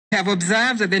have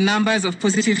observed that the numbers of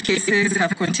positive cases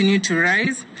have continued to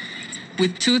rise,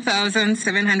 with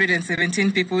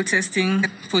 2,717 people testing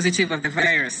positive of the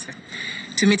virus.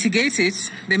 To mitigate it,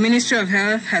 the Ministry of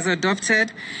Health has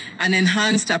adopted an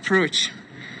enhanced approach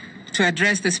to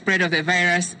address the spread of the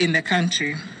virus in the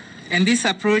country. And this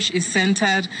approach is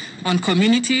centered on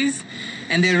communities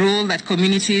and the role that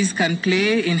communities can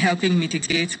play in helping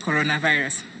mitigate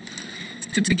coronavirus.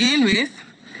 To begin with,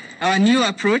 our new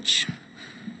approach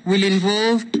will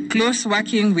involve close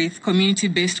working with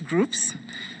community-based groups,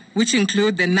 which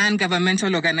include the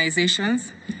non-governmental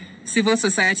organizations, civil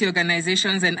society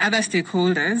organizations, and other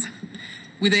stakeholders,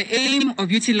 with the aim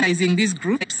of utilizing these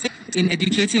groups in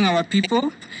educating our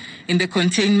people in the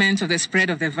containment of the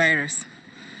spread of the virus.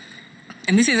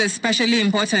 And this is especially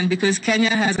important because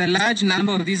Kenya has a large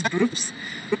number of these groups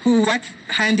who work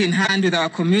hand in hand with our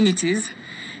communities,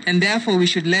 and therefore we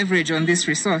should leverage on this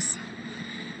resource.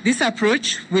 This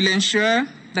approach will ensure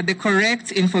that the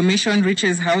correct information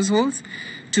reaches households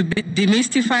to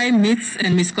demystify myths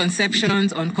and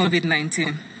misconceptions on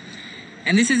COVID-19.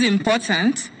 And this is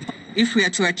important if we are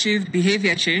to achieve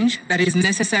behavior change that is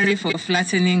necessary for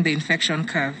flattening the infection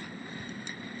curve.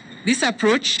 This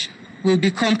approach will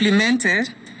be complemented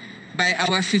by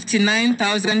our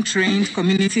 59,000 trained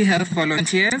community health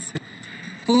volunteers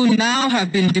who now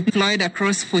have been deployed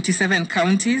across 47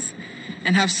 counties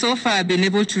and have so far been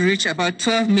able to reach about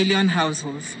 12 million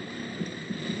households.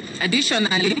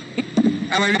 Additionally,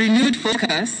 our renewed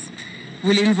focus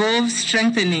will involve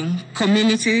strengthening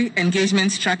community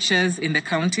engagement structures in the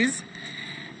counties,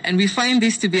 and we find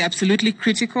this to be absolutely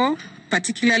critical,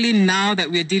 particularly now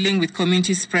that we're dealing with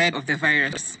community spread of the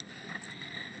virus.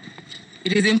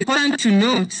 It is important to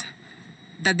note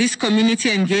that this community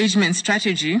engagement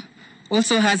strategy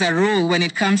also has a role when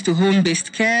it comes to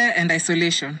home-based care and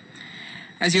isolation.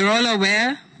 As you're all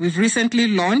aware, we've recently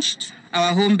launched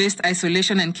our home-based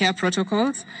isolation and care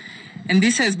protocols, and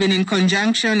this has been in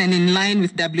conjunction and in line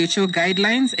with WHO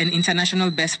guidelines and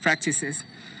international best practices.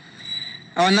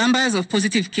 Our numbers of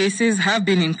positive cases have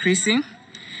been increasing,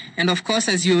 and of course,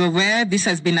 as you're aware, this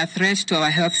has been a threat to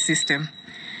our health system.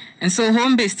 And so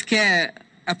home-based care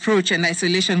approach and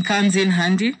isolation comes in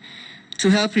handy to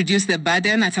help reduce the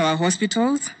burden at our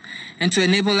hospitals and to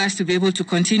enable us to be able to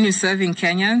continue serving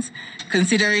Kenyans,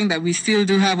 considering that we still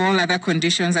do have all other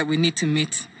conditions that we need to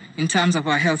meet in terms of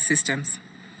our health systems.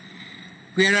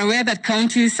 We are aware that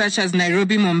counties such as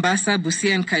Nairobi, Mombasa,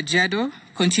 Busia, and Kajiado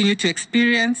continue to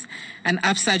experience an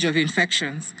upsurge of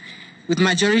infections, with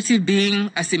majority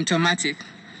being asymptomatic,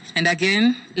 and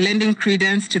again, lending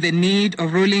credence to the need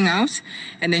of rolling out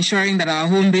and ensuring that our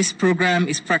home-based program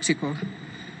is practical.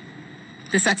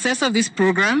 The success of this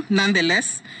program,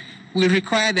 nonetheless, will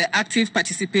require the active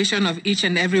participation of each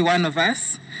and every one of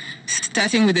us,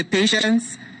 starting with the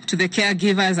patients, to the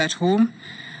caregivers at home,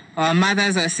 our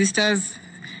mothers, our sisters,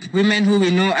 women who we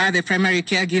know are the primary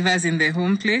caregivers in their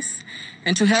home place,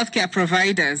 and to healthcare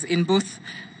providers in both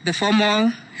the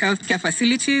formal healthcare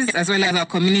facilities as well as our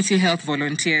community health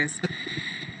volunteers.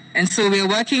 And so we are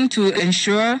working to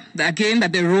ensure that, again,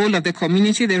 that the role of the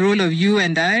community, the role of you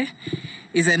and I,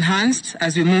 is enhanced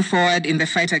as we move forward in the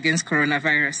fight against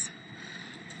coronavirus.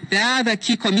 There are the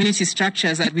key community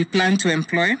structures that we plan to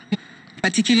employ,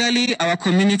 particularly our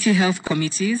community health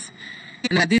committees,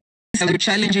 and that this will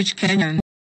challenge each Kenyan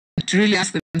to really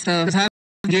ask themselves how to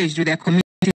engage with their communities.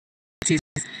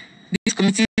 These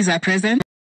committees are present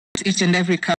in each and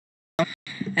every county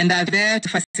and are there to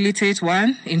facilitate,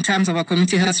 one, in terms of our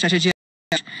community health strategy,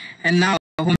 and now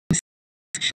our home.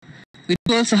 We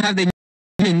do also have the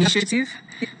new initiative.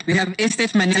 We have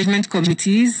estate management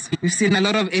committees. We've seen a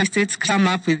lot of estates come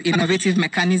up with innovative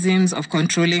mechanisms of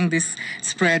controlling this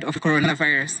spread of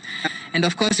coronavirus. And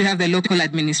of course, we have the local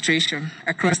administration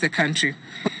across the country.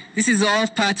 This is all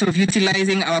part of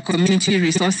utilizing our community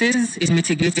resources in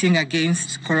mitigating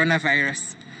against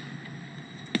coronavirus.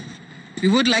 We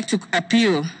would like to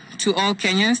appeal to all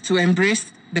Kenyans to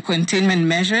embrace the containment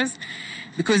measures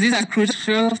because these are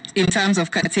crucial in terms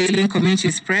of curtailing community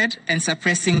spread and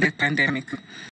suppressing the pandemic.